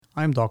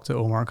I'm Dr.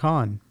 Omar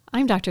Khan.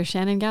 I'm Dr.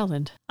 Shannon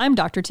Gowland. I'm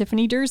Dr.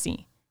 Tiffany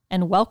Dursey,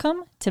 and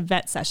welcome to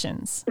Vet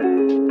Sessions.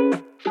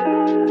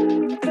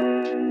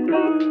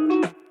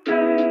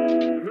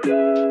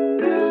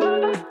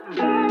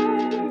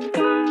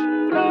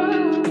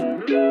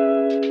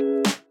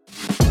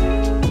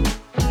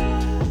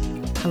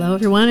 Hello,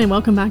 everyone, and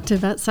welcome back to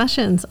Vet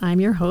Sessions.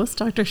 I'm your host,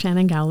 Dr.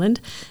 Shannon Gowland,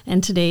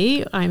 and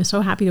today I'm so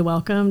happy to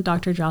welcome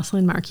Dr.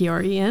 Jocelyn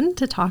Marchiori in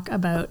to talk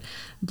about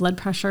blood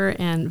pressure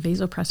and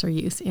vasopressor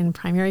use in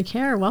primary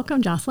care.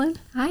 Welcome, Jocelyn.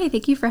 Hi,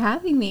 thank you for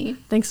having me.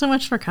 Thanks so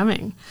much for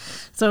coming.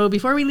 So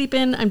before we leap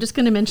in, I'm just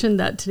going to mention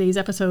that today's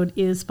episode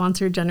is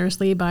sponsored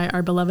generously by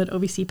our beloved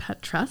OVC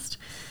Pet Trust.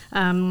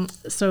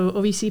 So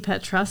OVC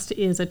Pet Trust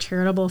is a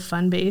charitable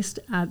fund based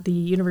at the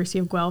University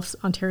of Guelph's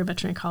Ontario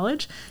Veterinary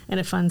College, and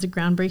it funds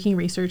groundbreaking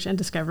research and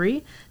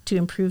discovery to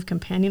improve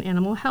companion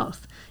animal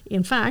health.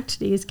 In fact,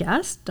 today's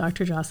guest,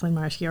 Dr. Jocelyn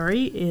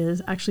Marchiori,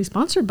 is actually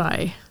sponsored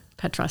by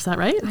Pet Trust. Is that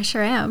right? I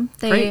sure am.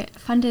 They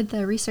funded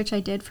the research I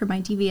did for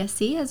my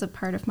DVSC as a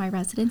part of my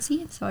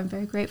residency, so I'm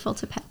very grateful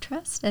to Pet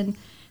Trust and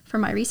for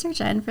my research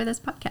and for this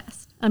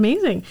podcast.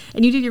 Amazing.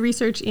 And you did your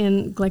research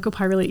in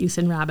glycopyrrolate use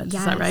in rabbits,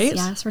 yes, is that right?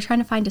 Yes, we're trying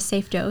to find a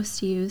safe dose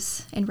to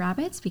use in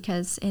rabbits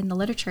because in the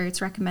literature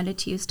it's recommended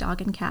to use dog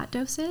and cat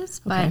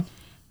doses, but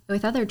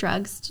with other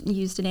drugs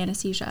used in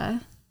anesthesia,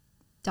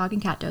 dog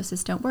and cat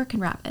doses don't work in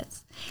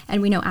rabbits.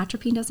 And we know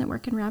atropine doesn't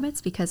work in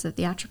rabbits because of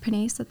the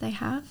atropinase that they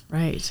have.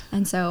 Right.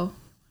 And so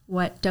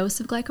what dose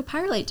of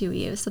glycopyrrolate do we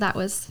use? So that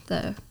was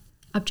the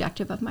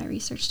objective of my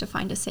research, to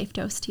find a safe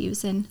dose to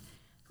use in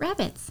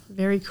rabbits.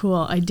 Very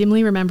cool. I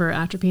dimly remember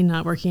atropine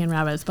not working in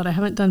rabbits, but I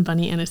haven't done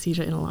bunny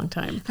anesthesia in a long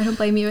time. I don't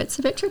blame you. It's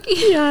a bit tricky.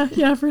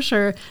 Yeah, for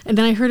sure. And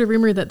then I heard a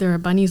rumor that there are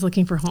bunnies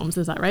looking for homes.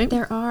 Is that right?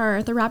 There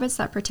are. The rabbits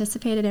that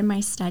participated in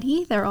my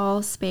study, they're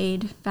all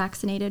spayed,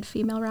 vaccinated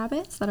female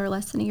rabbits that are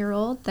less than a year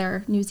old.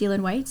 They're New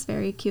Zealand whites,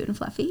 very cute and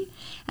fluffy.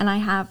 And I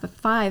have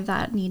 5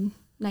 that need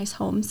nice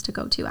homes to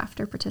go to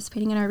after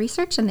participating in our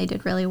research, and they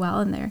did really well,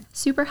 and they're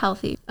super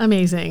healthy.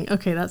 Amazing.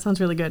 Okay, that sounds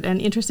really good.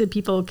 And interested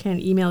people can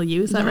email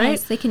you, is that right?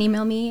 Yes, they can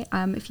email me.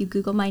 If you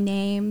Google my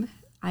name,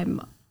 I'm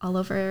all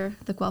over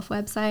the Guelph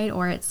website,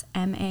 or it's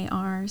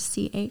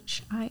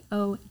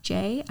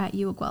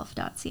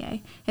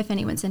marchioj@uoguelph.ca if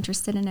anyone's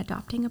interested in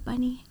adopting a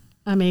bunny.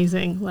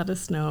 Amazing. Let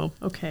us know.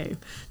 Okay.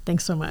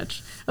 Thanks so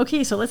much.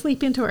 Okay, so let's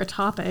leap into our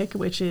topic,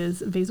 which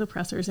is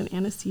vasopressors and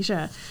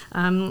anesthesia.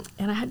 And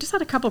I just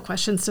had a couple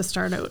questions to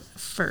start out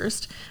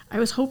first. I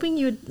was hoping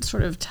you'd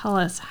sort of tell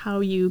us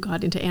how you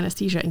got into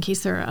anesthesia in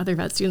case there are other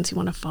vet students who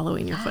want to follow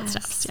in your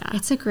footsteps. Yeah.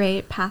 It's a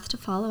great path to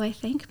follow, I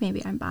think.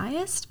 Maybe I'm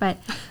biased, but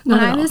when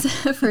I was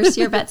a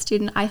first-year vet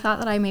student, I thought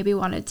that I maybe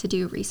wanted to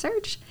do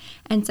research.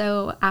 And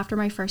so after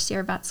my first year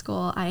of vet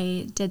school,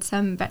 I did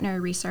some veterinary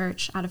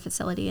research at a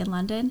facility in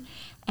London.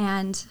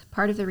 And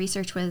part of the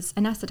research was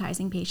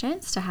anesthetizing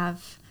patients to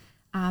have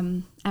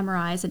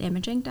MRIs and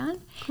imaging done.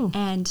 Cool.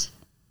 And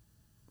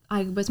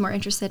I was more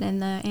interested in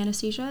the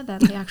anesthesia than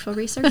the actual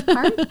research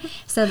part.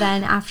 So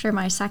then after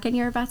my second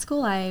year of vet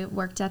school, I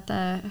worked at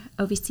the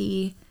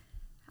OVC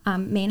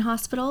main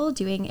hospital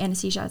doing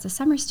anesthesia as a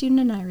summer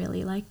student, and I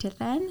really liked it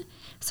then.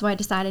 So I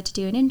decided to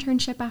do an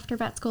internship after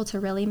vet school to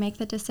really make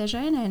the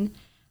decision. And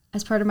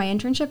as part of my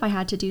internship, I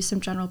had to do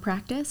some general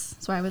practice.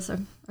 So I was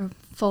a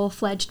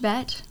full-fledged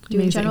vet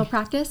doing general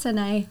practice, and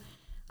I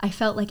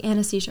felt like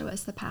anesthesia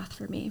was the path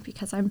for me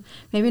because I'm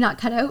maybe not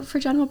cut out for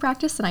general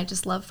practice, and I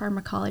just love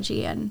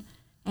pharmacology and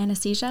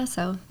anesthesia.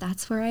 So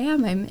that's where I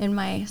am. I'm in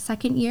my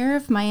second year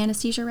of my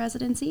anesthesia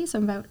residency, so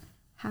I'm about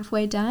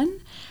halfway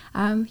done.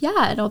 And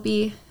I'll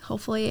be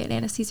hopefully an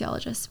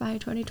anesthesiologist by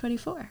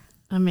 2024.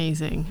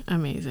 Amazing.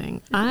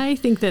 I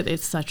think that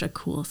it's such a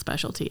cool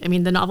specialty. I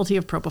mean, the novelty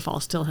of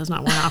propofol still has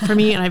not worn off for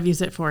me, and I've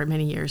used it for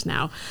many years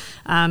now.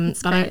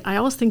 But I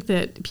always think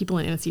that people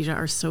in anesthesia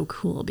are so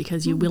cool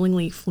because you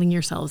willingly fling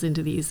yourselves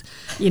into these,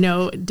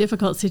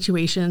 difficult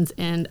situations,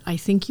 and I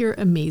think you're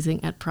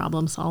amazing at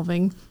problem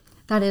solving.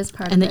 That is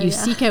part of it. And that you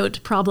seek out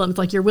problems,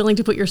 like you're willing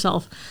to put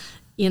yourself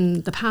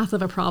in the path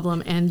of a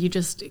problem, and you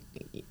just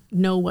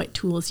know what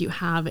tools you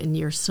have, and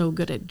you're so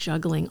good at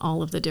juggling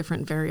all of the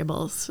different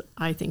variables.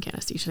 I think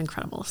anesthesia is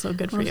incredible. So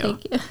good for you.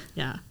 Thank you.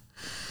 Yeah.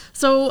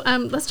 So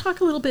let's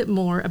talk a little bit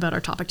more about our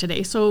topic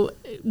today. So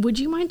would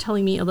you mind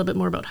telling me a little bit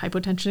more about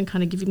hypotension,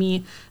 kind of giving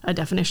me a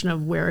definition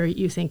of where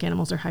you think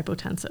animals are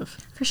hypotensive?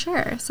 For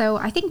sure. So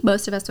I think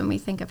most of us, when we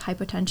think of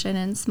hypotension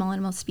in small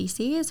animal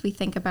species, we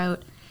think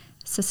about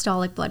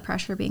systolic blood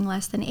pressure being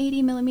less than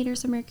 80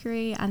 millimeters of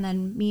mercury, and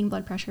then mean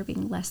blood pressure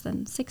being less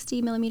than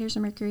 60 millimeters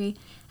of mercury.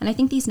 And I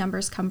think these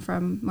numbers come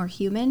from more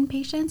human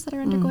patients that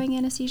are undergoing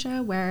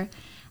anesthesia, where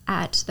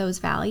at those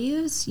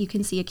values, you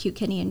can see acute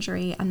kidney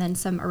injury and then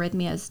some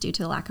arrhythmias due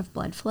to the lack of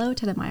blood flow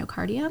to the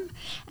myocardium.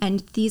 And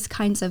these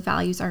kinds of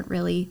values aren't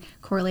really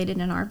correlated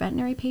in our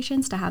veterinary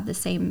patients to have the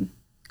same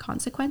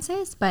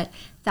consequences, but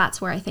that's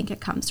where I think it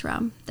comes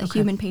from, the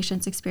human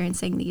patients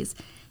experiencing these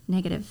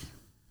negative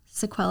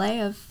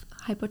sequelae of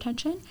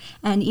hypotension.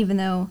 And even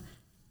though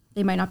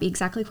they might not be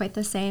exactly quite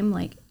the same,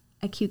 like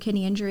acute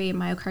kidney injury and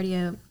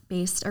myocardial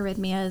based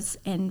arrhythmias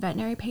in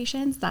veterinary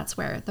patients, that's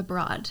where the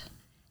broad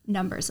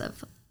numbers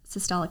of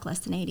systolic less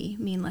than 80,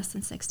 mean less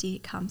than 60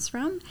 comes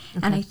from. Okay.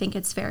 And I think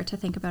it's fair to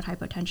think about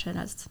hypotension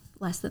as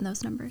less than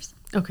those numbers.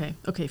 Okay,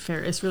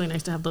 fair. It's really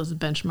nice to have those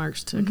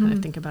benchmarks to kind of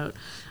think about.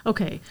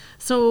 Okay,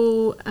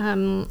 so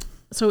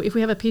if we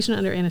have a patient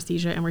under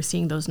anesthesia and we're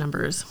seeing those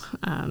numbers,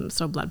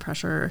 so blood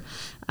pressure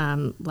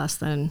less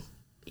than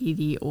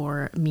 80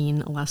 or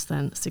mean less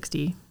than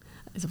 60,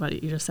 is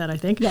what you just said, I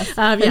think. Yes,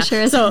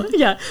 sure.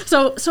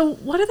 So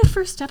what are the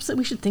first steps that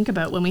we should think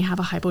about when we have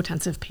a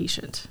hypotensive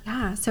patient?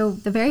 Yeah, so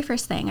the very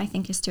first thing I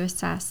think is to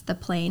assess the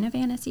plane of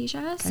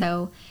anesthesia. Okay.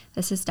 So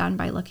this is done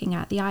by looking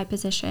at the eye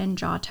position,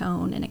 jaw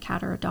tone in a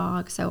cat or a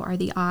dog. So are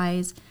the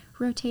eyes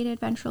rotated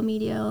ventral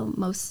medial?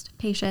 Most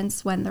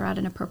patients, when they're at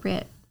an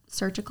appropriate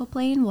surgical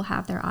plane, will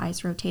have their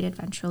eyes rotated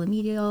ventral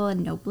medial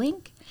and no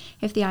blink.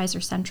 If the eyes are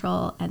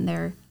central and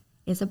there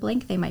is a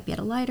blink, they might be at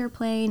a lighter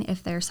plane.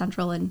 If they're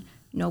central and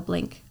no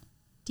blink,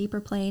 deeper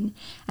plane.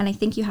 And I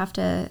think you have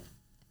to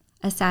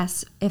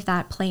assess if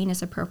that plane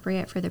is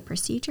appropriate for the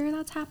procedure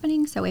that's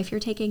happening. So if you're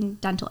taking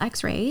dental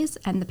x-rays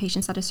and the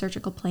patient's at a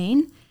surgical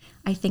plane,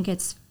 I think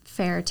it's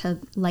fair to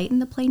lighten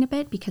the plane a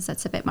bit because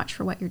that's a bit much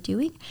for what you're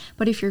doing.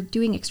 But if you're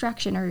doing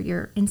extraction or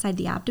you're inside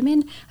the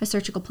abdomen, a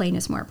surgical plane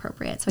is more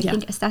appropriate. So I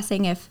think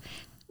assessing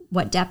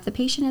what depth the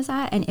patient is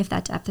at and if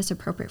that depth is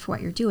appropriate for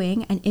what you're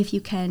doing and if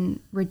you can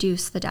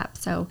reduce the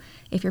depth. So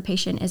if your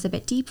patient is a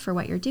bit deep for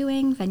what you're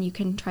doing, then you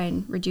can try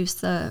and reduce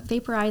the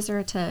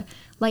vaporizer to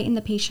lighten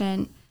the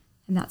patient.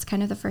 And that's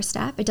kind of the first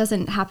step. It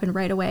doesn't happen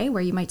right away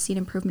where you might see an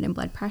improvement in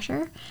blood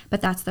pressure,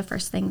 but that's the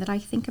first thing that I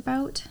think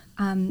about.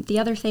 The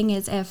other thing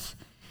is if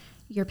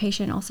your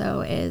patient also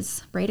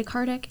is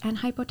bradycardic and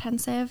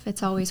hypotensive,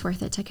 it's always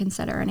worth it to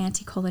consider an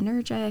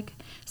anticholinergic,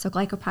 so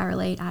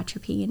glycopyrrolate,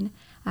 atropine.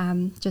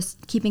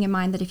 Just keeping in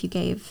mind that if you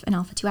gave an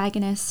alpha-2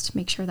 agonist,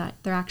 make sure that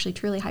they're actually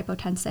truly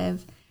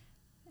hypotensive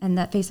and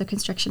that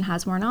vasoconstriction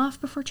has worn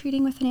off before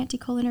treating with an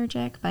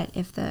anticholinergic. But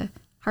if the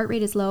heart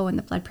rate is low and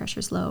the blood pressure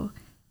is low,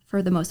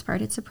 for the most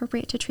part, it's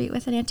appropriate to treat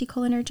with an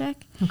anticholinergic.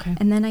 Okay.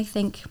 And then I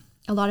think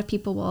a lot of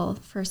people will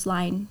first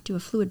line do a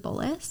fluid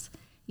bolus.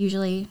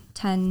 Usually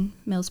 10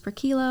 mils per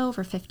kilo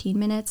over 15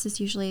 minutes is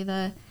usually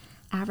the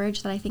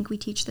average that I think we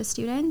teach the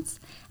students.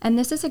 And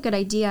this is a good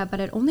idea, but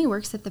it only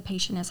works if the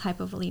patient is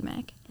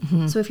hypovolemic.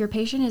 Mm-hmm. So if your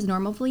patient is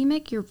normal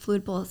volemic, your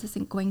fluid bolus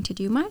isn't going to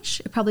do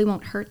much. It probably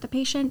won't hurt the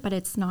patient, but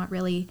it's not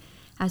really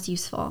as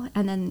useful.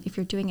 And then if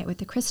you're doing it with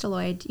the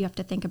crystalloid, you have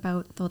to think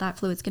about, well, that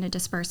fluid's going to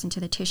disperse into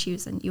the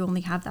tissues and you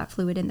only have that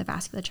fluid in the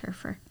vasculature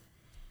for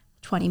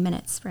 20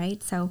 minutes,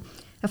 right? So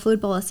a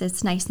fluid bolus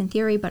is nice in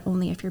theory, but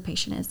only if your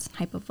patient is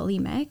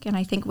hypovolemic. And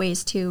I think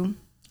ways to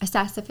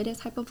assess if it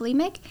is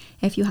hypovolemic,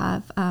 if you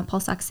have a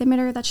pulse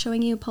oximeter that's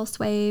showing you pulse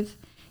wave,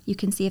 you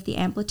can see if the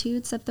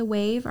amplitudes of the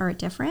wave are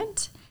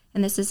different.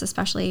 And this is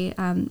especially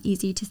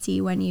easy to see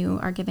when you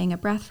are giving a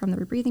breath from the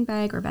rebreathing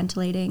bag or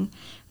ventilating.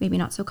 Maybe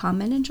not so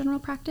common in general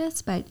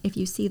practice, but if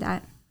you see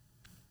that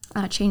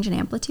change in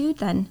amplitude,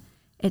 then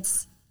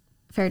it's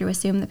fair to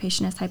assume the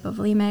patient is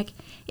hypovolemic.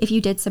 If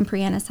you did some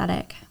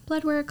pre-anesthetic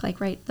blood work, like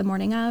right the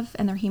morning of,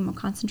 and they're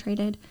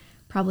hemoconcentrated,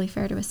 probably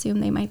fair to assume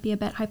they might be a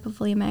bit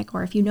hypovolemic.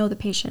 Or if you know the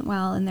patient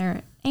well and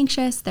they're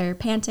anxious, they're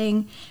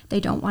panting, they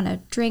don't want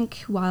to drink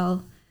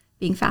while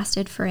being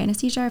fasted for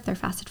anesthesia, if they're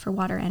fasted for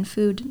water and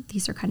food,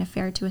 these are kind of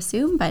fair to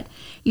assume. But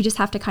you just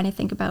have to kind of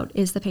think about,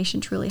 is the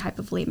patient truly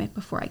hypovolemic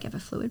before I give a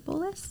fluid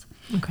bolus?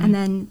 Okay. And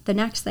then the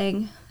next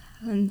thing,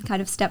 and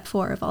kind of step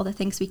 4 of all the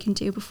things we can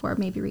do before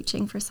maybe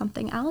reaching for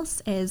something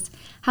else, is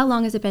how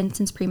long has it been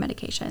since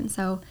pre-medication?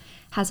 So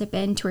has it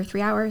been 2 or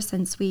 3 hours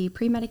since we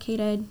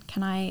pre-medicated?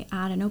 Can I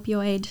add an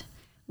opioid?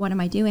 What am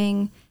I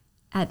doing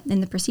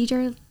in the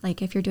procedure?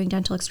 Like if you're doing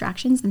dental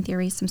extractions, in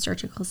theory, some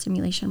surgical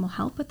stimulation will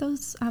help with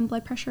those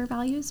blood pressure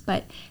values.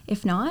 But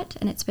if not,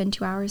 and it's been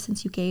 2 hours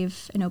since you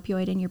gave an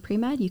opioid in your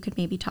pre-med, you could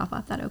maybe top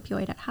up that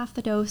opioid at half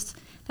the dose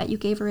that you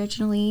gave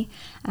originally.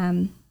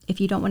 If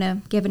you don't want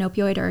to give an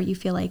opioid or you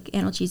feel like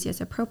analgesia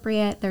is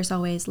appropriate, there's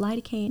always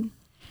lidocaine.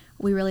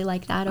 We really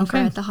like that over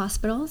at the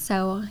hospital.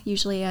 So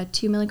usually a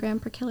 2 milligram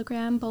per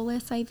kilogram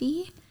bolus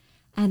IV,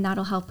 and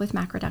that'll help with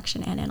MAC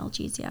reduction and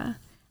analgesia.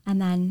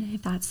 And then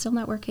if that's still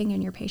not working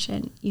in your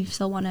patient, you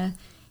still want to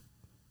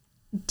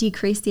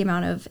decrease the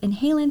amount of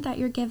inhalant that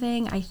you're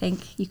giving. I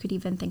think you could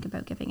even think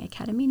about giving a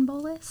ketamine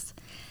bolus.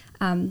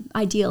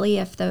 Ideally,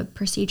 if the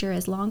procedure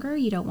is longer,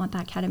 you don't want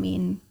that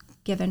ketamine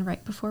given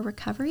right before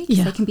recovery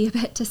because they can be a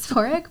bit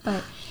dysphoric.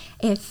 But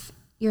if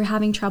you're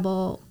having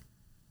trouble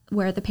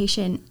where the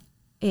patient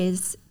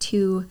is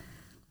too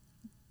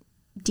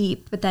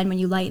deep, but then when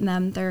you lighten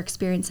them, they're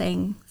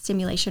experiencing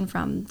stimulation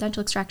from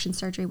dental extraction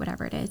surgery,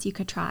 whatever it is, you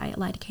could try a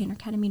lidocaine or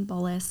ketamine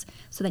bolus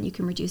so that you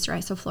can reduce your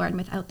isoflurane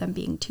without them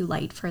being too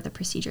light for the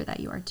procedure that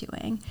you are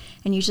doing.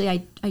 And usually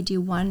I do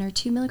 1 or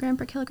 2 milligram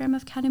per kilogram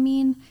of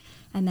ketamine.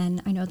 And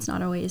then I know it's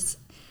not always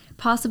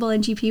possible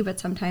in GP, but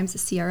sometimes a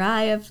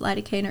CRI of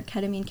lidocaine or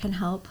ketamine can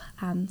help.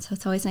 So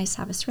it's always nice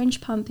to have a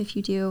syringe pump if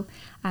you do,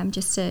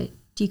 just to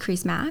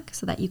decrease MAC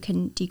so that you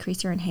can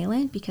decrease your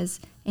inhalant, because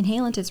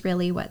inhalant is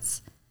really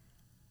what's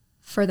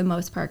for the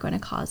most part going to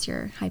cause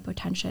your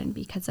hypotension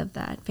because of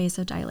that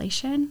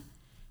vasodilation.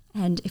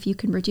 And if you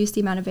can reduce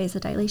the amount of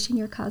vasodilation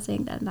you're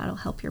causing, then that'll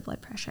help your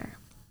blood pressure.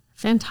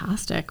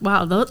 Fantastic.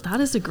 Wow, that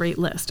is a great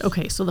list.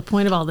 Okay, so the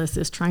point of all this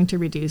is trying to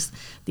reduce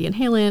the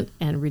inhalant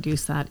and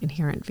reduce that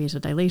inherent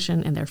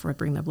vasodilation and therefore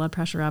bring the blood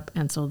pressure up.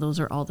 And so those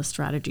are all the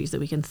strategies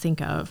that we can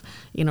think of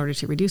in order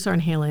to reduce our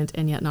inhalant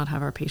and yet not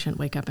have our patient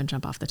wake up and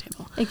jump off the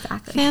table.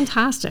 Exactly.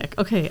 Fantastic.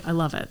 Okay, I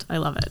love it. I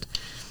love it.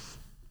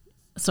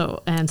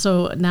 So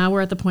now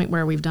we're at the point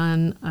where we've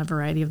done a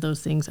variety of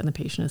those things and the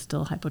patient is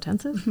still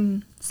hypotensive. Mm-hmm.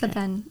 So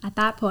then at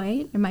that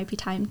point, it might be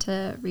time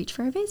to reach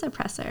for a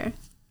vasopressor.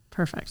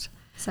 Perfect.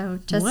 So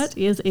what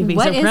is a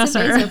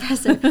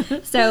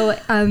vasopressor? So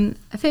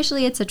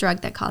officially it's a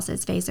drug that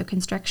causes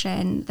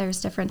vasoconstriction. There's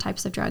different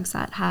types of drugs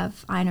that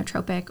have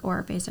inotropic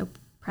or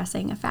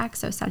vasopressing effects.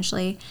 So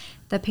essentially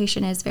the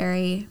patient is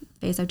very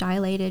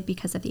vasodilated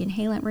because of the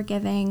inhalant we're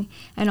giving,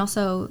 and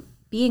also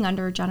being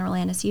under general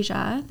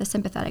anesthesia, the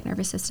sympathetic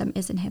nervous system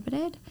is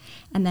inhibited,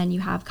 and then you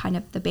have kind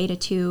of the beta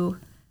 2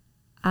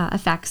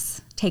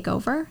 effects take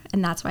over,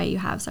 and that's why you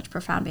have such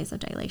profound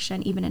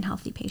vasodilation even in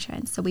healthy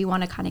patients. So we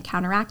want to kind of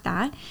counteract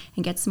that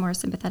and get some more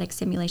sympathetic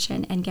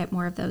stimulation and get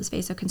more of those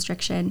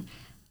vasoconstriction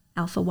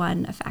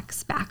alpha-1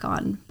 effects back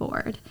on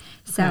board.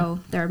 Okay. So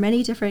there are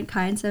many different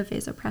kinds of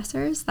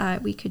vasopressors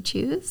that we could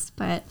choose,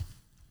 but it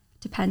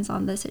depends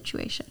on the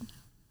situation.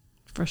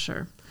 For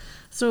sure.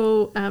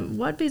 So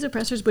what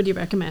vasopressors would you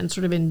recommend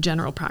sort of in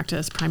general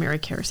practice, primary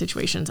care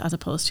situations, as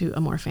opposed to a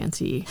more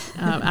fancy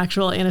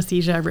actual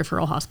anesthesia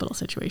referral hospital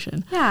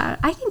situation? Yeah,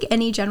 I think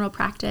any general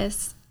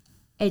practice,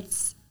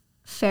 it's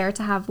fair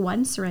to have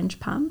one syringe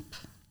pump.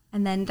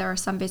 And then there are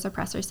some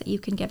vasopressors that you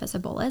can give as a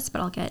bolus, but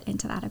I'll get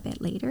into that a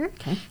bit later.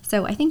 Okay.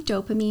 So I think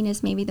dopamine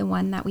is maybe the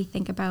one that we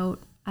think about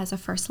as a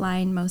first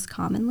line most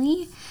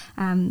commonly.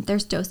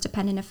 There's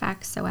dose-dependent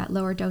effects. So at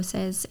lower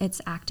doses, it's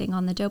acting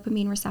on the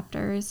dopamine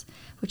receptors,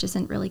 which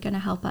isn't really going to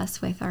help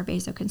us with our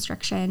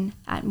vasoconstriction.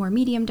 At more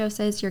medium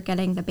doses, you're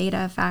getting the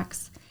beta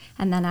effects.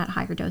 And then at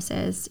higher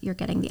doses, you're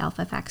getting the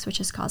alpha effects, which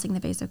is causing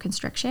the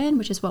vasoconstriction,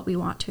 which is what we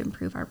want to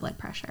improve our blood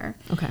pressure.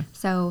 Okay.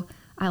 So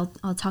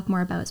I'll talk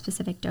more about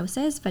specific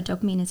doses, but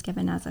dopamine is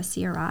given as a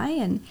CRI,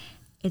 and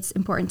it's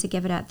important to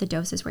give it at the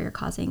doses where you're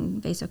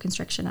causing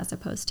vasoconstriction as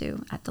opposed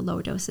to at the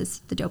low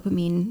doses. The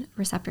dopamine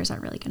receptors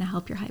aren't really going to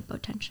help your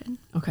hypotension.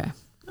 Okay,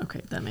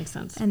 that makes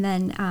sense. And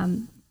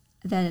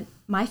then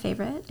my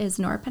favorite is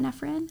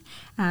norepinephrine,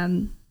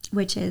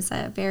 which is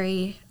a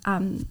very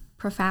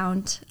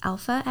profound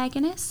alpha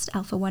agonist,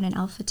 alpha 1 and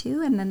alpha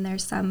 2, and then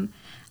there's some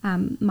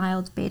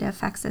mild beta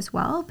effects as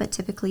well, but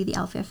typically the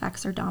alpha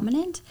effects are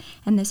dominant,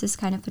 and this is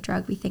kind of the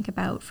drug we think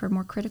about for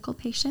more critical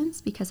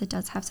patients because it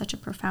does have such a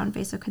profound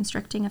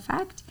vasoconstricting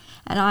effect.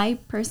 And I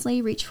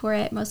personally reach for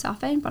it most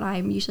often, but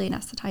I'm usually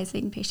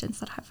anesthetizing patients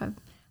that have a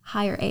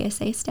higher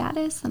ASA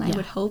status than I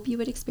would hope you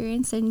would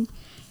experience in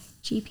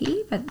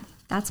GP, but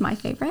that's my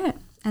favorite.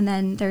 And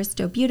then there's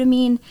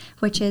dobutamine,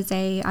 which is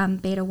a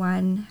beta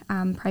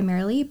 1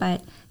 primarily,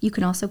 but you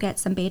can also get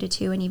some beta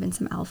 2 and even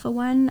some alpha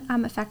 1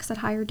 effects at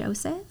higher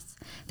doses.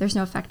 There's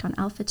no effect on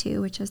alpha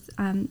 2, which is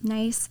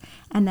nice.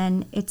 And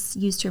then it's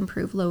used to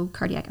improve low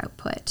cardiac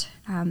output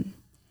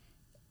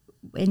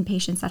in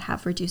patients that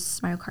have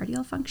reduced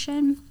myocardial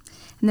function.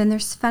 And then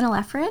there's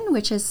phenylephrine,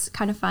 which is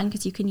kind of fun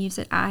because you can use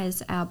it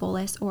as a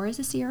bolus or as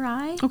a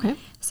CRI. Okay.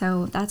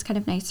 So that's kind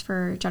of nice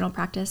for general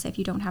practice if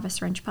you don't have a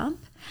syringe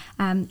pump.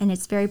 And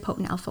it's very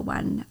potent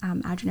alpha-1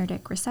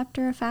 adrenergic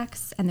receptor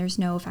effects, and there's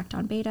no effect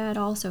on beta at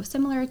all. So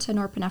similar to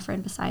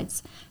norepinephrine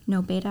besides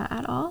no beta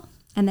at all.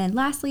 And then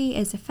lastly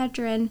is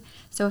ephedrine.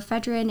 So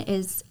ephedrine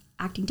is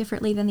acting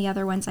differently than the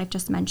other ones I've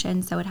just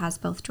mentioned. So it has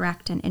both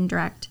direct and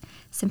indirect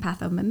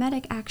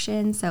sympathomimetic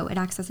action. So it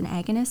acts as an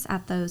agonist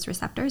at those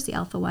receptors, the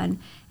alpha-1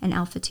 and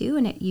alpha-2,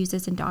 and it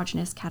uses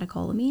endogenous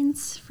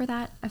catecholamines for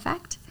that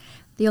effect.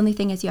 The only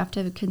thing is you have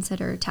to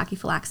consider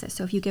tachyphylaxis.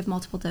 So if you give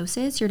multiple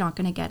doses, you're not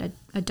going to get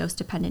a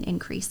dose-dependent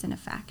increase in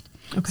effect.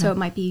 Okay. So it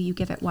might be you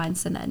give it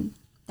once and then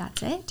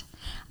that's it.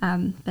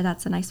 But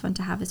that's a nice one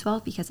to have as well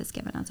because it's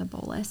given as a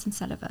bolus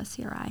instead of a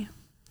CRI.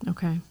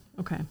 Okay.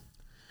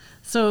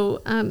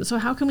 So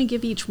how can we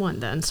give each one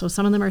then? So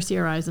some of them are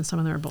CRIs and some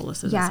of them are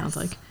boluses, yes. It sounds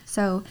like.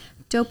 So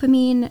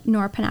dopamine,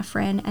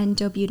 norepinephrine, and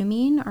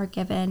dobutamine are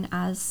given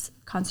as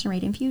constant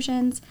rate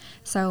infusions.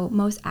 So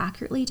most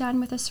accurately done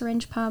with a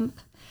syringe pump.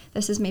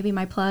 This is maybe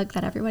my plug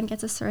that everyone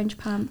gets a syringe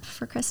pump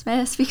for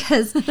Christmas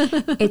because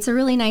it's a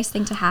really nice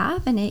thing to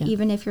have. And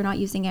even if you're not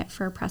using it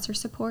for pressor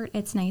support,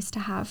 it's nice to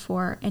have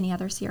for any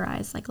other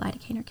CRIs like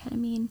lidocaine or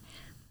ketamine.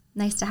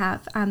 Nice to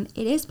have.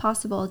 It is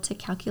possible to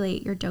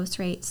calculate your dose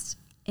rates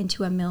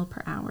into a mil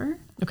per hour.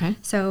 Okay.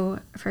 So,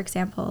 for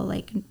example,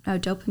 like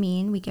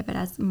dopamine, we give it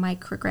as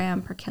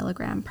microgram per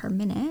kilogram per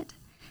minute.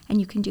 And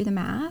you can do the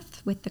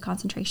math with the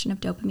concentration of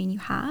dopamine you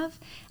have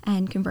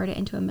and convert it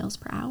into a mils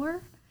per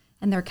hour.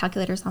 And there are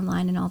calculators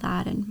online and all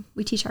that. And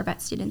we teach our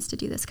vet students to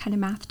do this kind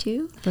of math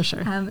too. For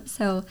sure.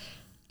 So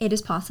it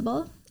is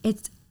possible.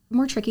 It's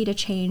more tricky to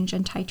change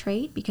and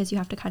titrate because you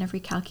have to kind of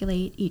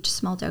recalculate each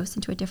small dose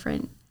into a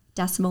different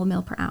decimal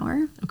mil per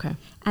hour. Okay.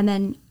 And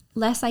then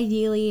less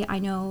ideally, I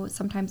know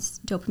sometimes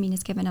dopamine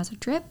is given as a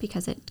drip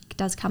because it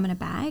does come in a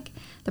bag.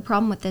 The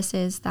problem with this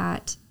is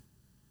that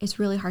it's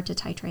really hard to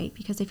titrate,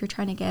 because if you're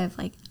trying to give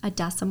like a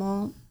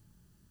decimal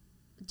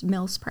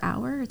mils per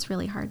hour, it's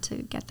really hard to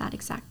get that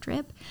exact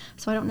drip.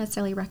 So I don't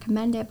necessarily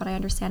recommend it, but I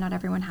understand not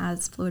everyone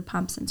has fluid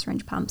pumps and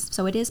syringe pumps.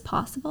 So it is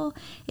possible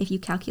if you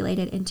calculate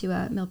it into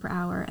a mil per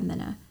hour and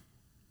then a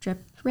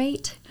drip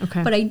rate.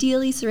 Okay. But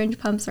ideally, syringe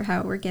pumps are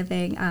how we're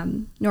giving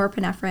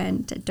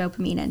norepinephrine,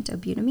 dopamine, and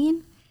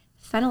dobutamine.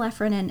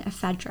 Phenylephrine and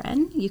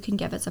ephedrine you can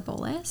give as a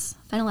bolus.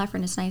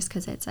 Phenylephrine is nice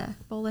because it's a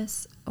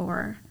bolus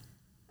or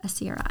a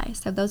CRI.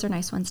 So those are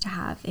nice ones to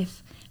have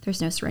if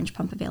there's no syringe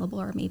pump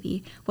available, or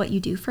maybe what you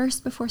do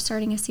first before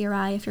starting a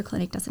CRI if your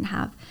clinic doesn't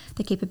have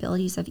the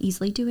capabilities of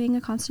easily doing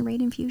a constant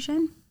rate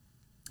infusion.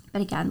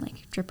 But again,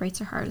 like drip rates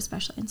are hard,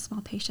 especially in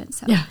small patients.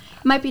 So it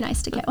might be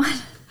nice to get one.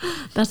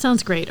 That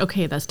sounds great.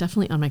 Okay, that's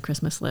definitely on my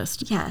Christmas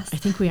list. Yes. I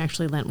think we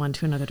actually lent one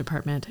to another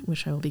department,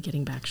 which I will be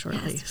getting back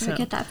shortly. Yes, so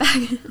get that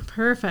back.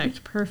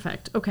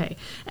 Perfect. Okay.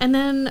 And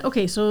then,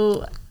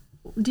 so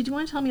did you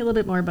want to tell me a little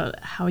bit more about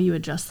how you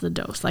adjust the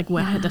dose? Like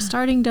what the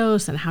starting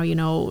dose and how you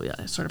know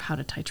sort of how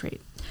to titrate?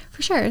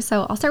 For sure.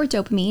 So I'll start with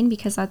dopamine,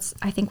 because that's,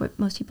 I think, what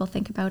most people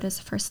think about as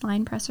first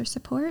line pressor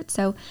support.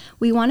 So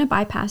we want to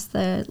bypass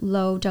the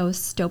low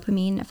dose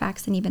dopamine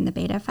effects and even the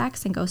beta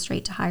effects and go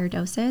straight to higher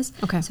doses.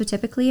 Okay. So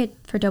typically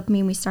for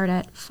dopamine, we start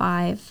at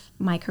 5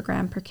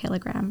 microgram per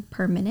kilogram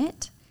per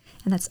minute.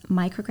 And that's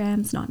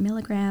micrograms, not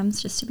milligrams,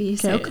 just to be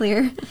so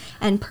clear,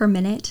 and per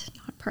minute,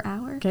 not per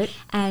hour. Okay.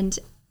 And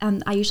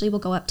I usually will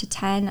go up to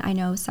 10. I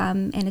know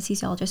some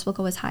anesthesiologists will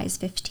go as high as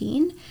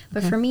 15.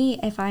 But for me,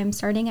 if I'm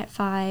starting at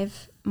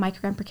 5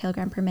 microgram per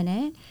kilogram per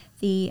minute,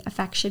 the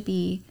effect should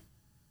be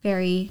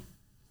very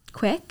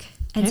quick.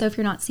 And so if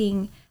you're not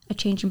seeing a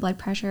change in blood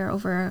pressure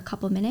over a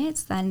couple of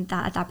minutes, then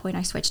at that point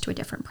I switch to a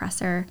different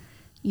pressor,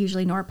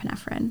 usually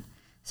norepinephrine.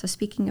 So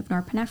speaking of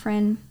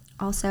norepinephrine,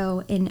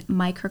 also in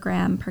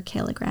microgram per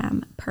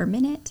kilogram per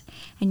minute.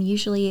 And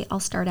usually I'll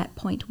start at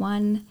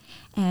 0.1,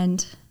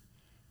 and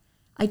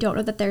I don't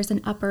know that there's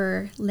an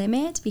upper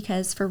limit,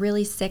 because for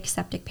really sick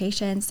septic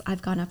patients,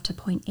 I've gone up to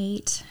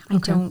 0.8. I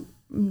don't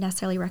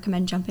necessarily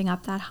recommend jumping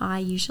up that high.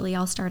 Usually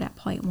I'll start at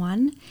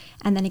 0.1.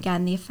 And then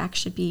again, the effect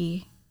should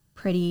be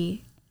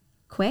pretty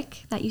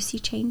quick that you see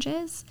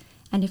changes.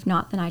 And if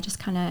not, then I just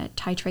kind of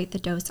titrate the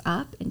dose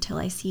up until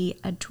I see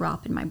a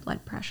drop in my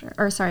blood pressure,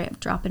 a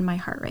drop in my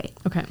heart rate.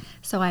 Okay.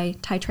 So I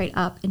titrate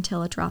up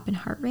until a drop in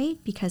heart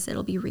rate, because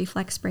it'll be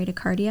reflex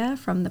bradycardia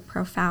from the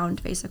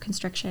profound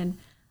vasoconstriction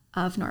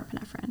of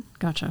norepinephrine.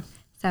 Gotcha.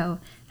 So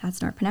that's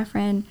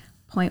norepinephrine,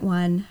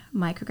 0.1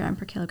 microgram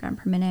per kilogram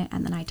per minute,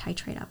 and then I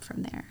titrate up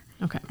from there.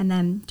 Okay. And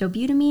then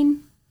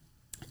dobutamine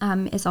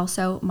is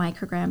also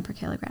microgram per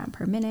kilogram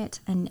per minute,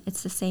 and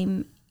it's the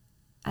same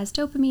as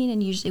dopamine,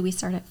 and usually we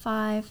start at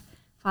 5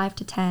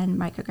 to 10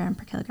 microgram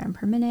per kilogram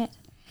per minute.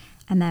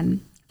 And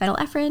then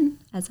phenylephrine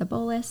as a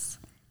bolus,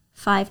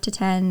 5 to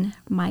 10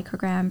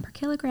 microgram per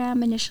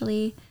kilogram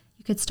initially.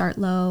 You could start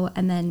low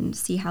and then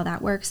see how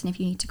that works, and if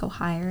you need to go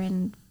higher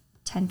in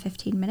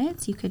 10-15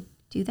 minutes, you could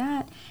do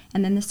that.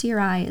 And then the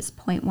CRI is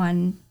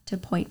 0.1 to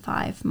 0.5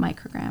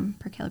 microgram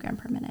per kilogram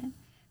per minute.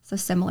 So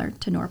similar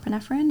to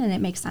norepinephrine, and it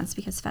makes sense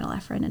because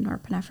phenylephrine and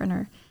norepinephrine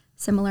are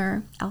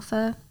similar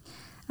alpha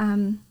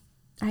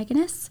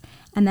agonists.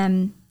 And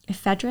then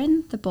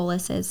ephedrine, the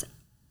bolus is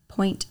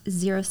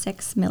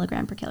 0.06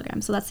 milligram per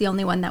kilogram. So that's the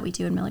only one that we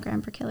do in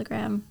milligram per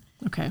kilogram.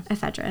 Okay.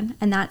 Ephedrine.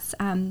 And that's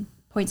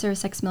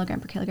 0.06 milligram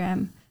per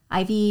kilogram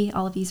IV.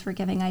 All of these were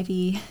giving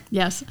IV.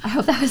 Yes. I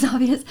hope that was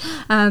obvious.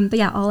 But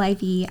yeah, all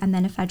IV. And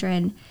then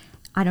ephedrine,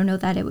 I don't know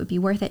that it would be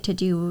worth it to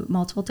do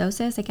multiple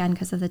doses, again,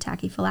 because of the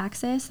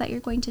tachyphylaxis that you're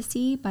going to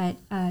see. But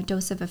a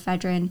dose of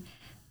ephedrine,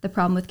 the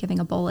problem with giving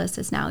a bolus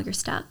is now you're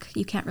stuck.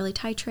 You can't really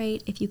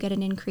titrate. If you get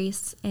an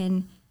increase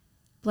in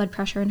blood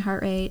pressure and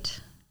heart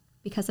rate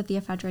because of the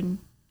ephedrine,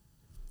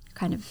 you're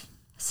kind of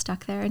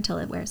stuck there until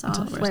it wears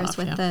off. Whereas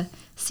with the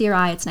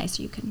CRI, it's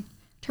nicer. You can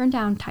turn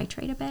down,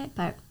 titrate a bit,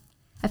 but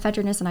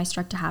ephedrine is a nice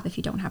drug to have if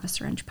you don't have a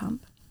syringe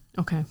pump.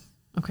 Okay.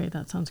 Okay,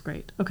 that sounds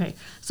great. Okay,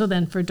 so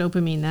then for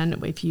dopamine,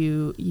 then if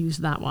you use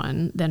that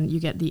one, then you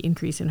get the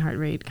increase in heart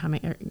rate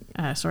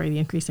the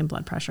increase in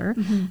blood pressure.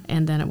 Mm-hmm.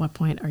 And then at what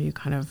point are you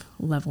kind of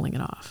leveling it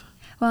off?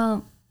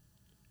 Well,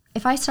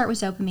 if I start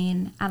with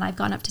dopamine and I've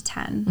gone up to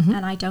 10 mm-hmm.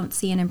 and I don't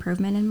see an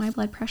improvement in my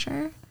blood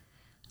pressure,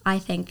 I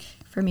think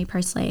for me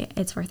personally,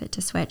 it's worth it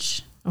to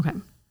switch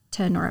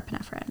to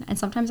norepinephrine. And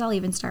sometimes I'll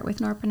even start with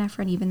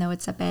norepinephrine, even though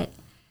it's a bit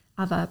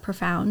of a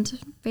profound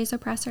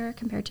vasopressor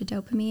compared to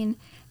dopamine.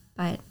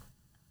 But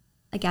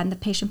again, the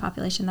patient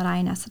population that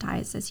I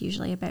anesthetize is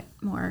usually a bit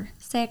more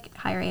sick,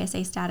 higher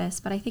ASA status.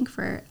 But I think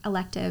for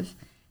elective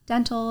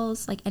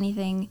dentals, like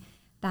anything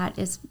that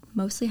is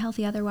mostly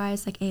healthy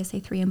otherwise, like ASA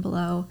 3 and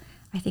below,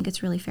 I think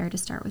it's really fair to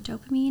start with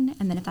dopamine.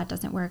 And then if that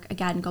doesn't work,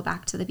 again, go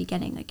back to the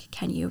beginning. Like,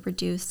 can you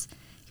reduce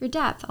your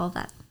depth? All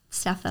that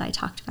stuff that I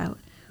talked about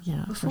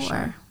before. For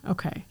sure.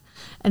 Okay.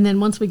 And then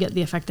once we get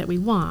the effect that we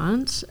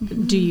want,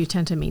 do you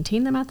tend to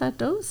maintain them at that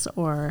dose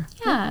or?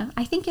 Yeah,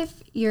 I think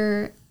if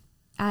you're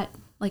at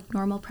like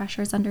normal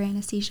pressures under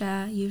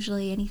anesthesia,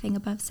 usually anything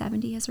above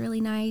 70 is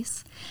really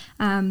nice.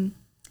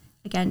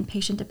 Again,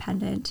 patient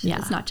dependent. Yeah.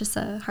 It's not just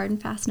a hard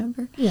and fast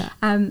number. Yeah.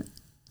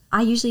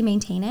 I usually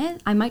maintain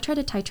it. I might try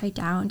to titrate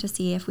down to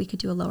see if we could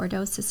do a lower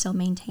dose to still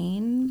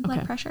maintain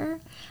blood pressure.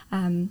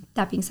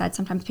 That being said,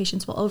 sometimes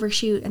patients will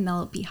overshoot and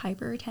they'll be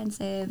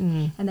hypertensive,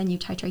 and then you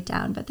titrate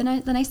down. But the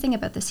nice thing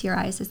about the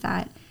CRIs is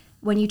that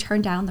when you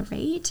turn down the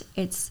rate,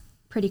 it's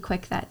pretty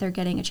quick that they're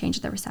getting a change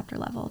at the receptor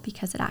level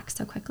because it acts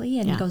so quickly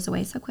and it goes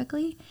away so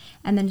quickly.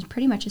 And then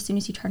pretty much as soon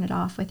as you turn it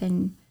off,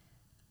 within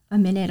a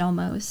minute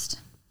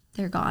almost,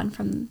 they're gone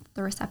from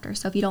the receptor.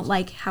 So if you don't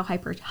like how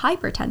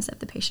hypertensive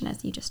the patient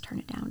is, you just turn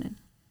it down and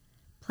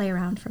play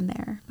around from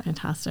there. But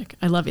fantastic.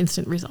 I love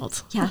instant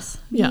results. Yes,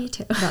 me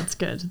too. That's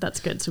good. That's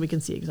good. So we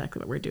can see exactly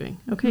what we're doing.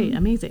 Okay,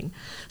 amazing.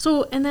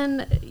 So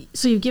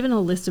you've given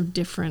a list of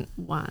different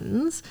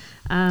ones.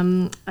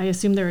 I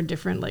assume there are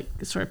different like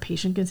sort of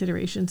patient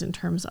considerations in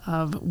terms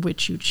of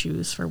which you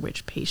choose for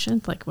which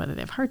patient, like whether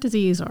they have heart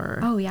disease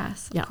or... Oh,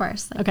 yes, of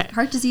course. Like,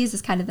 heart disease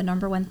is kind of the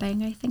number one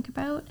thing I think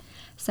about.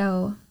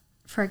 So...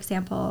 For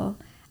example,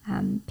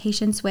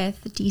 patients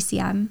with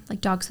DCM, like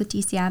dogs with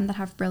DCM that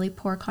have really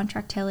poor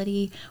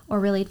contractility or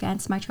really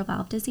advanced mitral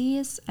valve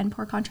disease and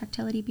poor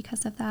contractility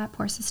because of that,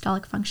 poor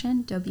systolic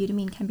function,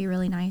 dobutamine can be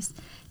really nice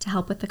to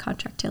help with the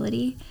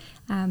contractility.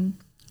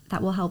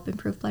 That will help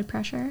improve blood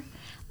pressure.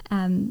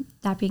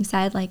 That being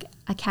said, like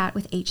a cat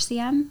with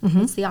HCM,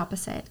 it's the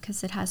opposite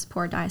because it has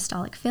poor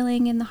diastolic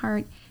filling in the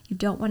heart. You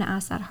don't want to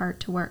ask that heart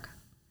to work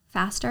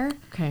faster.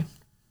 Okay.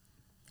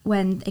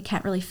 When it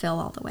can't really fill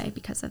all the way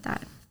because of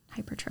that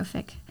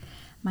hypertrophic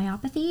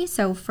myopathy.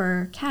 So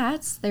for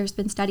cats, there's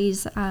been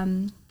studies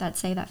that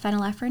say that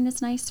phenylephrine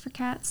is nice for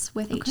cats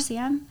with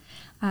HCM,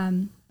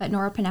 but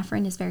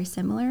norepinephrine is very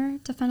similar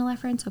to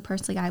phenylephrine. So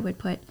personally, I would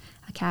put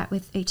a cat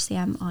with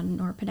HCM on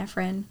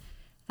norepinephrine.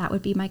 That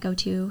would be my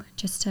go-to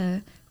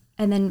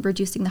and then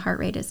reducing the heart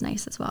rate is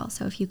nice as well.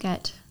 So if you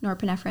get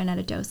norepinephrine at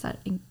a dose that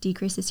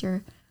decreases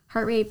your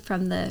heart rate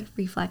from the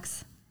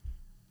reflex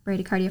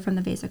bradycardia from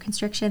the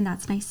vasoconstriction,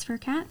 that's nice for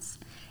cats.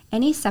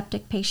 Any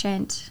septic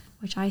patient,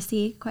 which I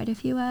see quite a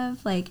few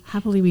of, like...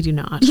 Happily we do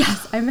not.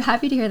 Yes, I'm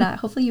happy to hear that.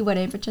 Hopefully you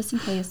wouldn't, but just in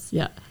case.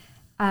 Yeah.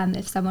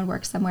 If someone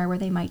works somewhere where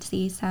they might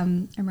see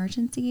some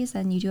emergencies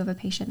and you do have a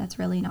patient that's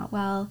really not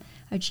well,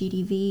 a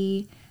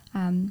GDV,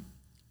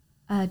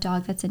 a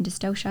dog that's in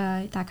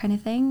dystocia, that kind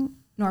of thing,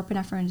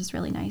 norepinephrine is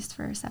really nice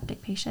for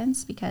septic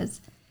patients because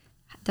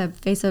the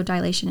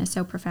vasodilation is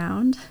so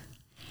profound.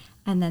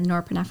 And then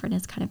norepinephrine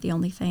is kind of the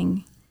only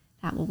thing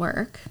that will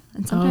work.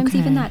 And sometimes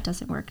even that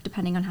doesn't work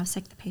depending on how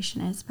sick the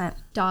patient is. But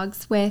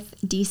dogs with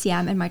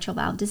DCM and mitral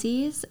valve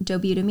disease,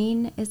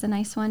 dobutamine is a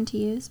nice one to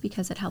use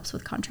because it helps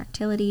with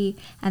contractility.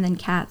 And then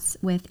cats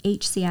with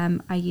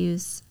HCM, I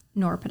use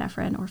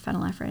norepinephrine or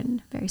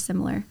phenylephrine, very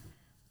similar.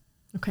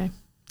 Okay,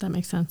 that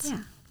makes sense. Yeah.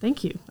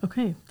 Thank you.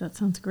 Okay, that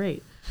sounds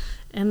great.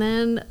 And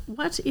then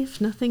what if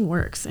nothing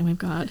works and we've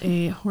got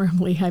a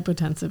horribly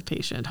hypotensive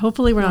patient?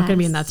 Hopefully we're not going to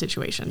be in that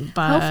situation.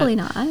 But hopefully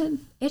not.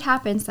 It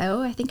happens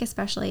though. I think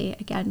especially,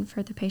 again,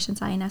 for the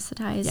patients I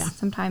anesthetize,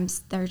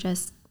 sometimes they're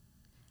just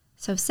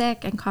so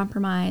sick and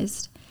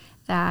compromised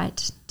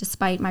that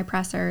despite my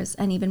pressors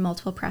and even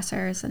multiple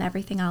pressors and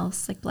everything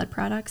else, like blood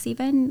products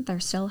even, they're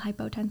still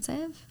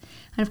hypotensive.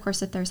 And of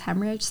course, if there's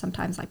hemorrhage,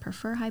 sometimes I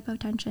prefer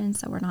hypotension,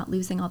 so we're not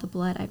losing all the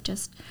blood. I've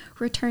just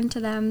returned to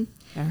them.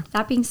 Yeah.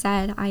 That being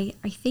said, I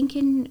think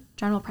in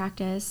general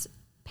practice,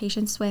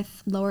 patients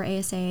with lower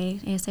ASA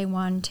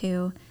 1,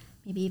 2,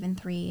 maybe even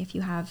 3, if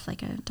you have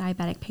like a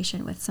diabetic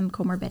patient with some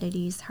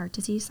comorbidities, heart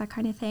disease, that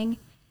kind of thing,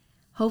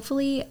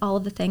 hopefully all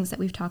of the things that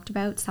we've talked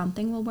about,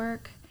 something will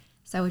work.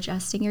 So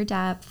adjusting your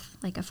depth,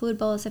 like a fluid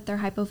bolus if they're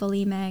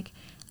hypovolemic,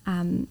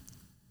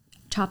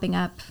 chopping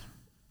up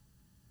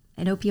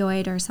an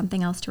opioid or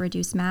something else to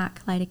reduce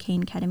MAC,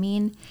 lidocaine,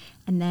 ketamine,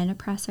 and then a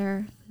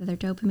pressor, their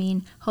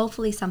dopamine.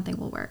 Hopefully something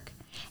will work.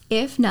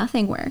 If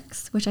nothing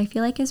works, which I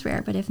feel like is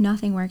rare, but if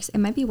nothing works, it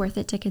might be worth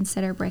it to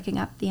consider breaking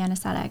up the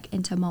anesthetic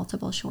into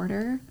multiple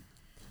shorter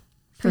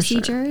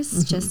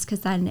procedures, just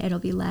because then it'll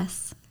be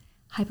less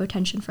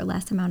hypotension for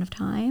less amount of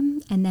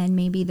time. And then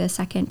maybe the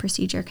second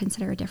procedure,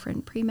 consider a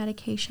different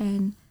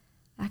pre-medication,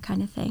 that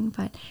kind of thing.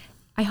 But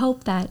I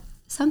hope that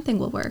something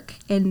will work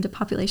in the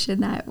population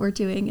that we're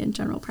doing in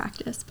general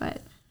practice.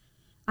 But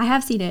I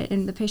have seen it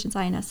in the patients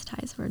I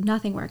anesthetize where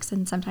nothing works.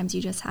 And sometimes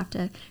you just have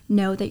to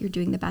know that you're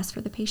doing the best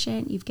for the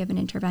patient. You've given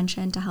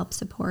intervention to help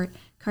support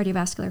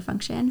cardiovascular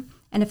function.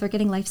 And if they're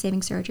getting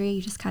life-saving surgery,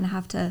 you just kind of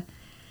have to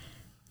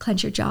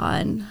clench your jaw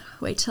and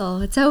wait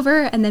till it's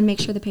over, and then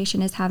make sure the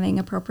patient is having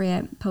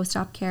appropriate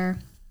post-op care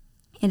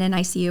in an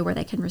ICU where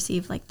they can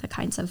receive like the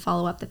kinds of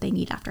follow-up that they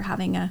need after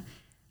having a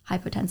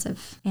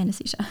hypotensive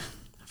anesthesia.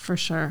 For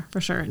sure.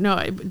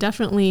 No,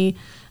 definitely,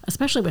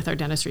 especially with our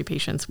dentistry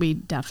patients, we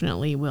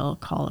definitely will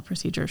call a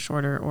procedure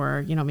shorter,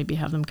 or, maybe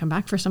have them come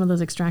back for some of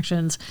those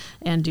extractions,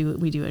 and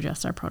we do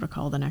adjust our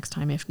protocol the next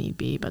time if need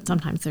be. But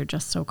sometimes they're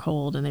just so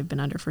cold and they've been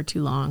under for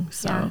too long.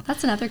 So yeah,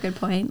 that's another good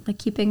point. Like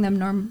keeping them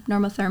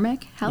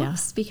normothermic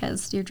helps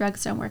because your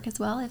drugs don't work as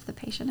well if the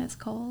patient is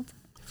cold.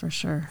 For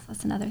sure. So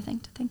that's another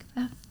thing to think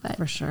about. But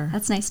for sure.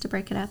 That's nice to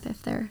break it up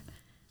if they're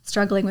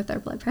struggling with their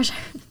blood pressure.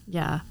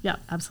 Yeah,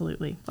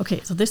 absolutely.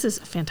 Okay, so this is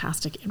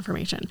fantastic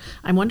information.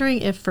 I'm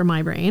wondering if for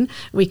my brain,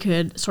 we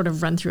could sort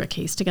of run through a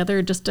case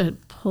together just to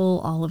pull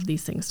all of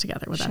these things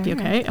together. Would that be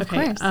okay? Of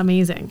course.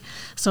 Amazing.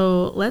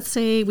 So let's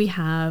say we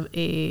have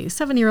a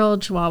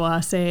 7-year-old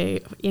Chihuahua,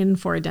 say, in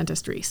for a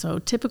dentistry. So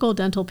typical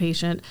dental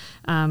patient,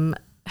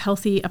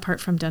 healthy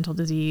apart from dental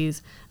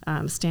disease,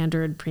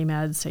 standard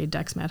pre-meds, say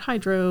Dexmed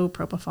Hydro,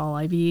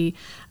 Propofol IV,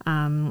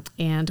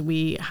 and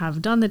we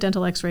have done the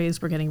dental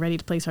x-rays, we're getting ready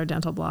to place our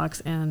dental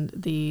blocks, and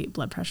the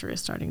blood pressure is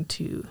starting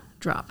to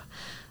drop.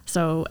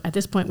 So at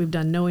this point, we've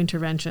done no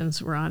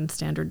interventions, we're on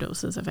standard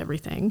doses of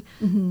everything.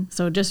 Mm-hmm.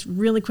 So just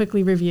really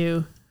quickly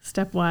review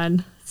step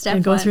one,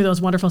 and go through those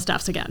wonderful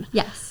steps again.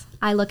 Yes,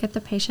 I look at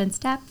the patient's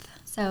depth,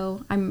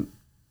 so I'm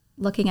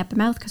looking at the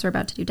mouth because we're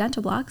about to do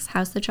dental blocks.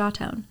 How's the jaw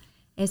tone?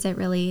 Is it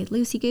really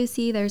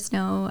loosey-goosey? There's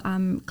no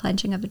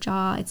clenching of the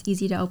jaw. It's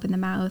easy to open the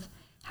mouth.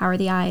 How are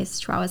the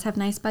eyes? Chihuahuas have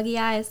nice buggy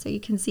eyes, so you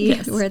can see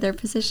where their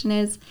position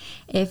is.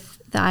 If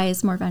the eye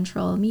is more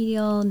ventral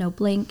medial, no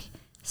blink,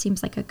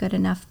 seems like a good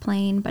enough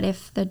plane. But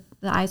if the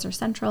eyes are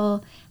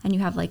central and you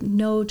have like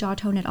no jaw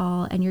tone at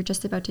all and you're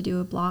just about to do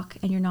a block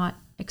and you're not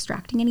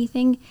extracting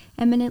anything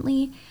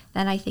imminently,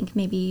 then I think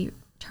maybe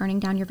turning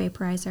down your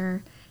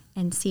vaporizer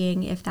and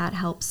seeing if that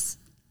helps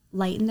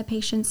lighten the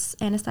patient's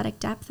anesthetic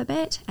depth a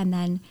bit, and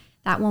then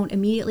that won't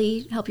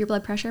immediately help your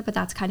blood pressure, but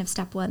that's kind of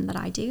step one that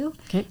I do.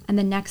 Okay. And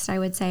then next I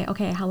would say,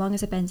 okay, how long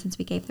has it been since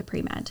we gave the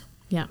pre-med?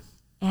 Yeah.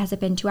 Has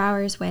it been 2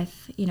 hours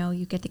with,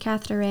 you get the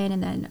catheter in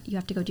and then you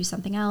have to go do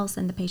something else,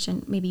 and the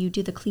patient, maybe you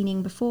do the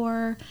cleaning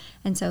before,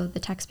 and so the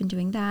tech's been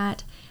doing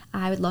that.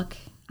 I would look,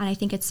 and I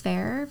think it's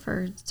fair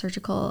for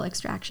surgical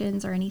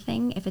extractions or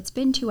anything, if it's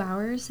been 2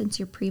 hours since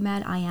your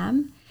pre-med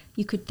IM,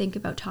 you could think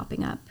about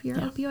topping up your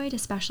opioid,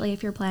 especially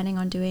if you're planning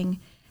on doing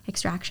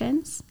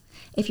extractions.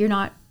 If you're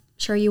not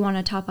sure you want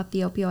to top up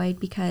the opioid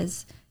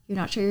because you're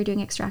not sure you're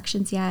doing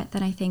extractions yet,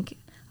 then I think,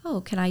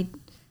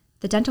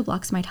 the dental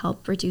blocks might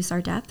help reduce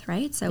our depth,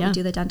 right? So we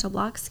do the dental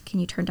blocks. Can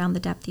you turn down the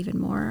depth even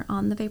more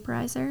on the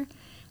vaporizer?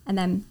 And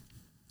then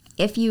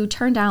if you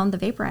turn down the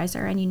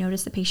vaporizer and you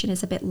notice the patient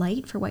is a bit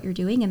light for what you're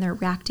doing and they're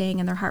reacting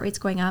and their heart rate's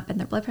going up and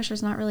their blood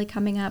pressure's not really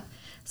coming up,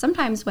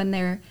 sometimes when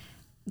they're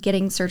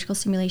getting surgical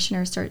stimulation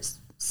or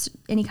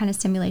any kind of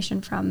stimulation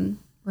from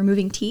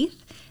removing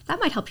teeth, that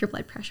might help your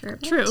blood pressure a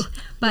bit. True.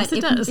 But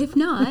yes, if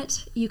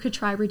not, you could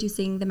try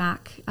reducing the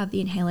MAC of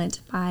the inhalant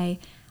by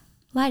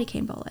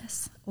lidocaine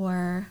bolus,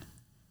 or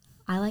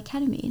I like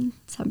ketamine.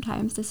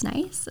 Sometimes it's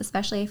nice,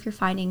 especially if you're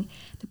finding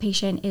the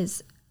patient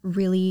is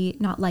really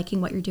not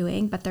liking what you're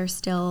doing, but they're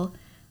still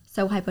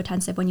so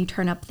hypotensive when you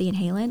turn up the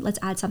inhalant. Let's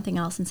add something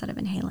else instead of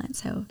inhalant.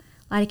 So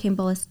lidocaine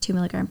bolus 2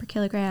 milligram per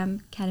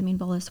kilogram, ketamine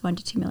bolus 1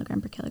 to 2 milligram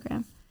per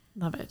kilogram.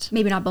 Love it.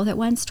 Maybe not both at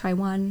once. Try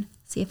one,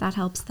 see if that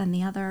helps, then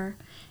the other.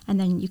 And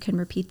then you can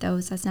repeat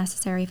those as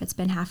necessary if it's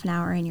been half an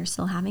hour and you're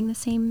still having the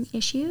same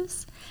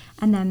issues.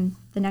 And then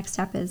the next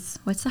step is,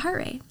 what's the heart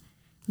rate?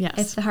 Yes.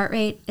 If the heart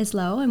rate is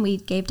low, and we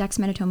gave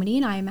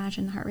dexmedetomidine, I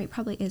imagine the heart rate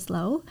probably is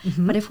low.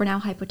 Mm-hmm. But if we're now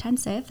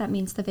hypotensive, that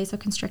means the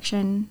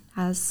vasoconstriction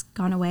has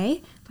gone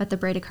away, but the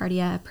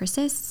bradycardia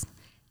persists.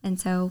 And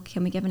so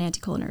can we give an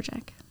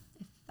anticholinergic?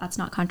 If that's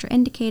not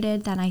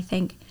contraindicated, then I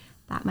think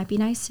that might be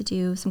nice to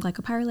do some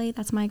glycopyrrolate.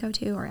 That's my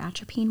go-to, or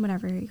atropine,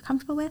 whatever you're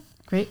comfortable with.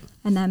 Great.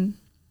 And then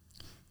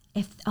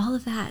if all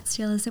of that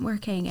still isn't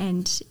working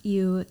and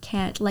you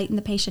can't lighten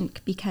the patient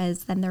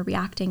because then they're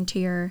reacting to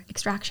your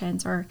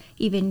extractions or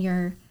even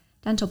your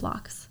dental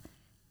blocks,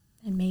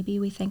 then maybe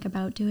we think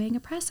about doing a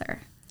pressor.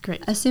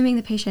 Great. Assuming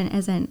the patient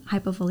isn't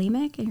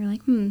hypovolemic and you're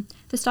like,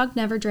 this dog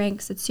never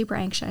drinks, it's super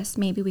anxious,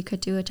 maybe we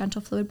could do a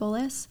gentle fluid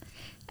bolus.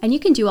 And you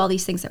can do all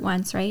these things at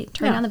once, right?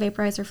 Turn down the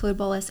vaporizer, fluid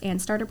bolus, and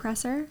start a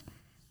pressor.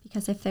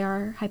 Because if they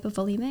are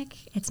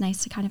hypovolemic, it's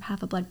nice to kind of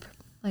have a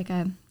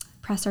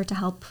pressor to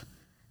help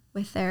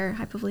with their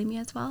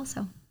hypovolemia as well.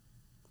 So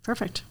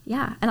perfect.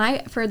 Yeah.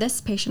 And for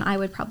this patient, I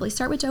would probably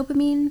start with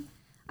dopamine.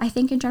 I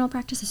think in general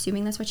practice,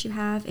 assuming that's what you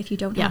have, if you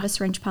don't have a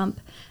syringe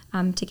pump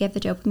to give the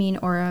dopamine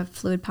or a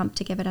fluid pump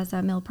to give it as a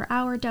ml per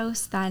hour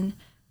dose, then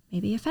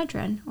maybe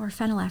ephedrine or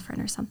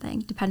phenylephrine or something,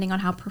 depending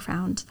on how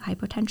profound the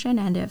hypotension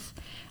and if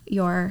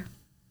you're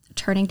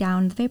turning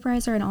down the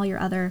vaporizer and all your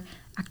other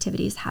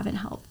activities haven't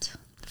helped.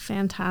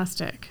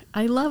 Fantastic.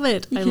 I love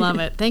it. I love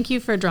it. Thank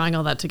you for drawing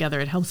all that together.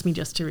 It helps me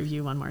just to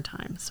review one more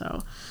time.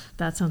 So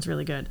that sounds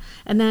really good.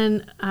 And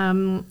then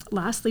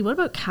lastly, what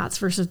about cats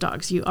versus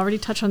dogs? You already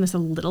touched on this a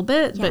little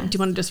bit, but do you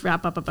want to just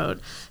wrap up about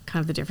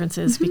kind of the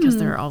differences because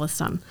there are always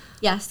some?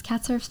 Yes,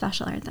 cats are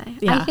special, aren't they?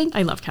 Yeah,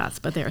 I love cats,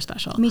 but they are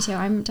special. Me too.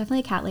 I'm definitely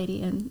a cat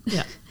lady. And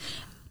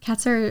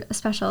Cats are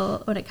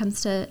special when it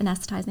comes to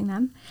anesthetizing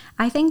them.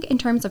 I think in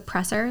terms of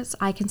pressors,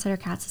 I consider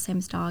cats the same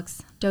as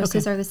dogs.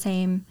 Doses are the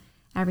same.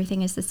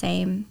 Everything is the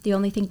same. The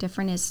only thing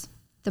different is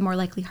the more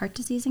likely heart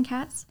disease in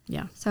cats.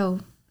 Yeah.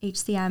 So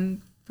HCM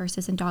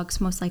versus in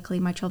dogs, most likely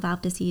mitral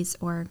valve disease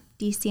or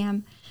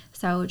DCM.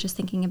 So just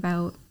thinking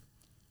about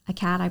a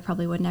cat, I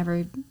probably would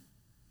never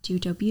do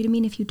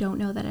dobutamine if you don't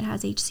know that it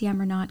has HCM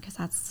or not, because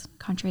that's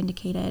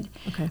contraindicated.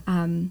 Okay.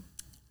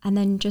 And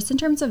then just in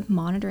terms of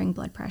monitoring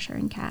blood pressure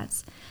in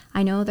cats,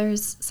 I know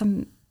there's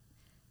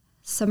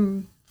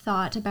some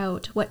thought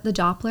about what the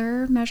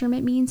Doppler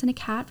measurement means in a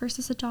cat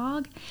versus a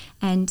dog.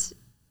 And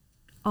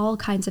all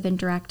kinds of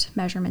indirect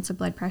measurements of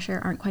blood pressure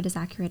aren't quite as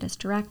accurate as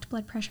direct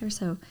blood pressure.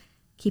 So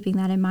keeping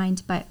that in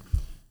mind. But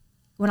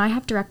when I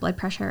have direct blood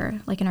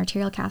pressure, like an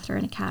arterial catheter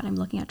in a cat, I'm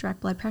looking at direct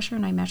blood pressure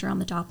and I measure on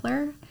the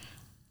Doppler.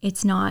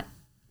 It's not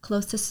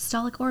close to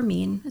systolic or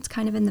mean. It's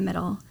kind of in the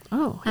middle.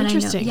 Oh, and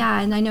interesting.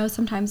 And I know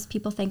sometimes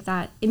people think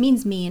that it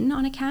means mean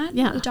on a cat,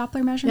 the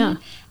Doppler measurement.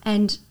 Yeah.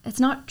 And it's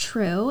not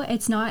true.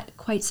 It's not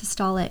quite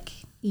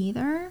systolic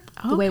either,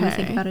 the way we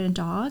think about it in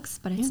dogs,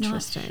 but it's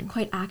not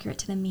quite accurate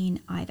to the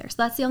mean either. So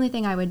that's the only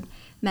thing I would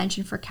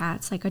mention for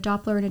cats. Like a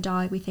Doppler in a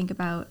dog, we think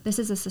about, this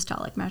is a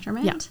systolic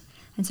measurement. Yeah.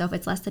 And so if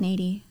it's less than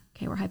 80,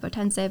 okay, we're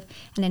hypotensive.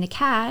 And in a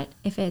cat,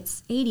 if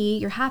it's 80,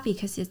 you're happy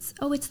because it's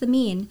the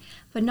mean,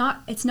 but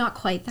it's not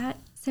quite that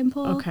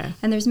simple. Okay.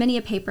 And there's many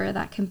a paper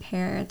that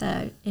compare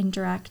the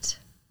indirect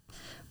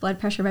blood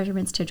pressure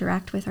measurements to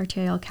direct with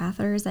arterial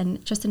catheters.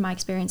 And just in my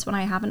experience, when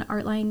I have an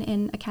art line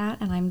in a cat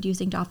and I'm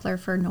using Doppler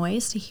for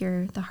noise to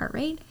hear the heart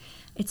rate,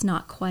 it's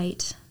not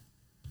quite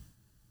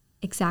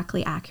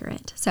exactly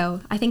accurate.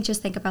 So I think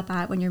just think about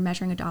that when you're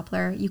measuring a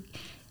Doppler.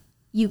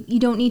 You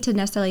don't need to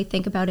necessarily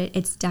think about it.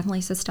 It's definitely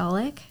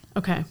systolic.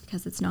 Okay.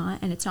 Because it's not,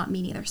 and it's not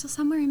mean either. So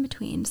somewhere in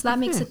between. So that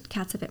makes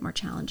cats a bit more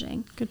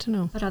challenging. Good to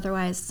know. But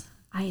otherwise,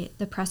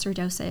 the pressor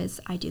doses,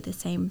 I do the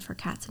same for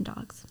cats and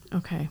dogs.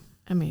 Okay.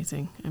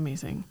 Amazing.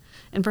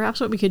 And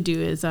perhaps what we could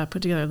do is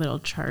put together a little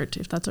chart,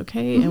 if that's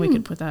okay, and we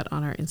could put that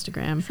on our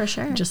Instagram. For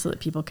sure. Just so that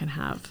people can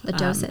have the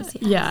doses.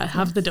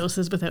 Have the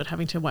doses without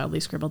having to wildly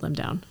scribble them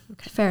down.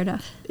 Okay. Fair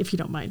enough. If you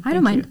don't mind. I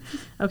don't mind.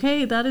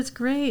 Okay, that is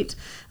great.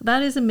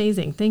 That is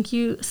amazing. Thank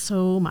you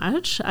so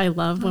much. I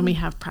love when we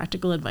have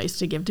practical advice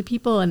to give to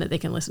people and that they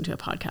can listen to a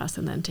podcast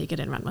and then take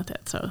it and run with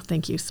it. So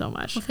thank you so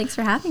much. Well, thanks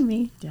for having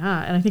me.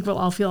 Yeah, and I think we'll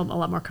all feel a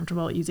lot more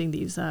comfortable using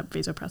these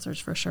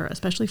vasopressors for sure,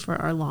 especially for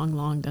our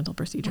long dental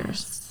procedures.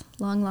 Yes.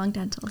 Long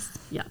dentals.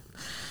 Yeah.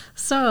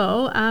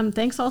 So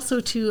thanks also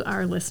to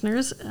our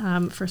listeners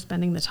for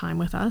spending the time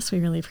with us. We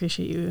really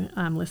appreciate you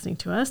listening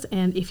to us.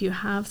 And if you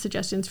have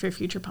suggestions for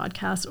future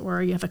podcasts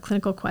or you have a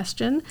clinical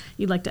question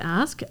you'd like to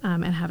ask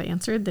and have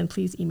answered, then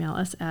please email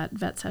us at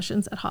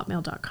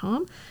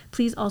vetsessions@hotmail.com.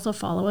 Please also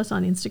follow us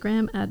on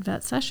Instagram at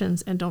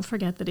vetsessions. And don't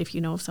forget that if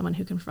you know of someone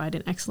who can provide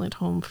an excellent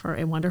home for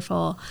a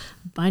wonderful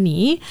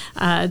bunny,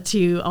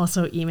 to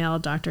also email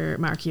Dr.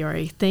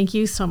 Marchiori. Thank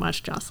you so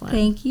much, Jocelyn.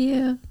 Thank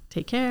you.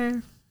 Take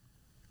care.